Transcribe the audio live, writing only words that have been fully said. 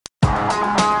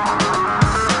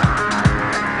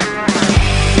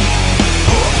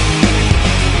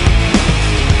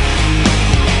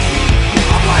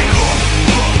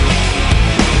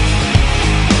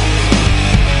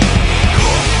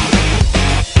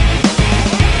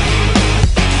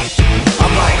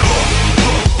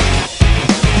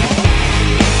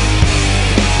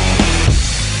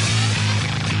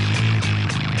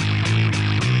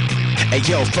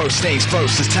first things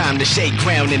first, it's time to shake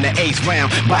ground in the 8th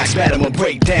round. Box battle and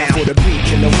break down for the beat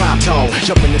and the rhyme tone.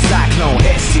 Jump in the cyclone,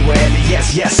 SC where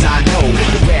yes, yes I know.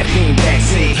 The rap beam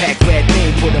vaccine, pack red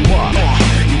beam, put them up.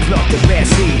 You pluck the bad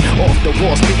seed off the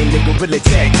wall, spitting the gorilla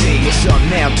tag team. It's up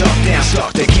now, duck down,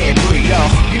 stuck, they can't breathe. Yo,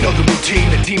 you know the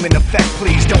routine, the demon effect,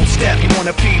 please don't step. You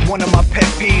wanna be one of my pet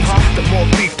peeves? The more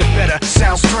beef, the better.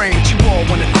 Sounds strange, you all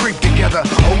wanna creep together.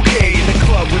 Okay, in the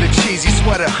club with a cheesy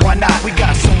sweater. Why not? We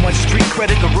got so much street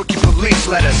credit, the rookie police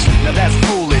let us. Now that's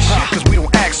foolish, cause we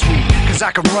don't act sweet. Cause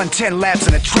I can run 10 laps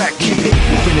in a track. Keep it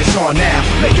moving, it's on now.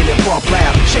 Making it bump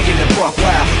loud, shaking it buck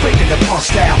wild. Breaking the punk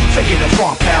style, faking the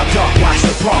funk pow. Duck, watch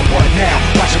the pump, what now?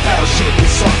 Watch the battle shit get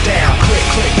sunk down. Click,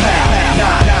 click, pow,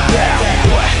 nah, down.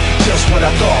 What? Just what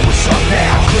I thought was up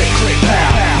now. Click, click, pow,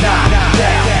 nah,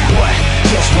 down. What?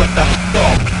 Just what the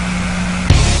fuck?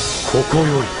 ここ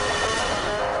より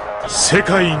世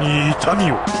界に痛み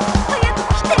を